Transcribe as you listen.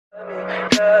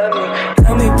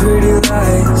Tell me pretty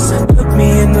lies, look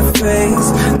me in the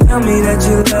face. Tell me that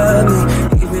you love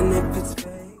me, even if it's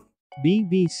fake.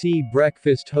 BBC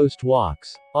breakfast host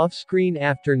walks off-screen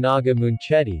after Naga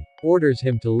Munchetty orders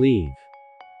him to leave.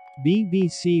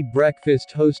 BBC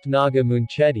breakfast host Naga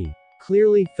Munchetty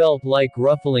clearly felt like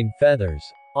ruffling feathers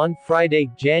on Friday,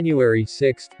 January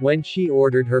 6, when she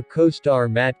ordered her co-star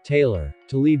Matt Taylor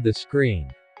to leave the screen.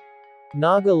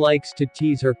 Naga likes to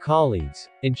tease her colleagues,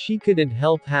 and she couldn't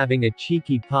help having a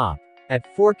cheeky pop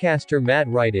at forecaster Matt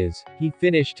right as he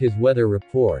finished his weather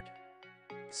report.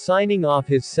 Signing off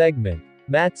his segment,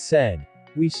 Matt said,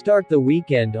 "We start the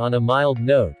weekend on a mild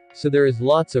note, so there is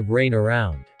lots of rain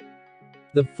around.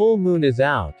 The full moon is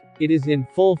out, it is in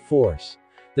full force."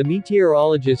 The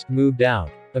meteorologist moved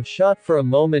out of shot for a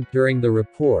moment during the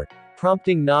report,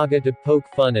 prompting Naga to poke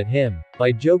fun at him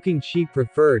by joking she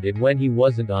preferred it when he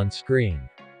wasn't on screen.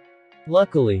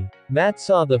 Luckily, Matt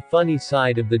saw the funny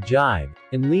side of the jibe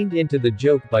and leaned into the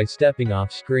joke by stepping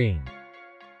off screen.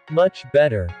 "Much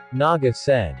better," Naga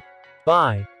said.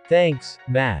 "Bye, thanks,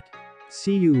 Matt.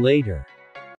 See you later."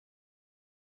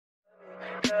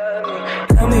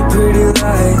 Tell me pretty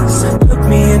lies,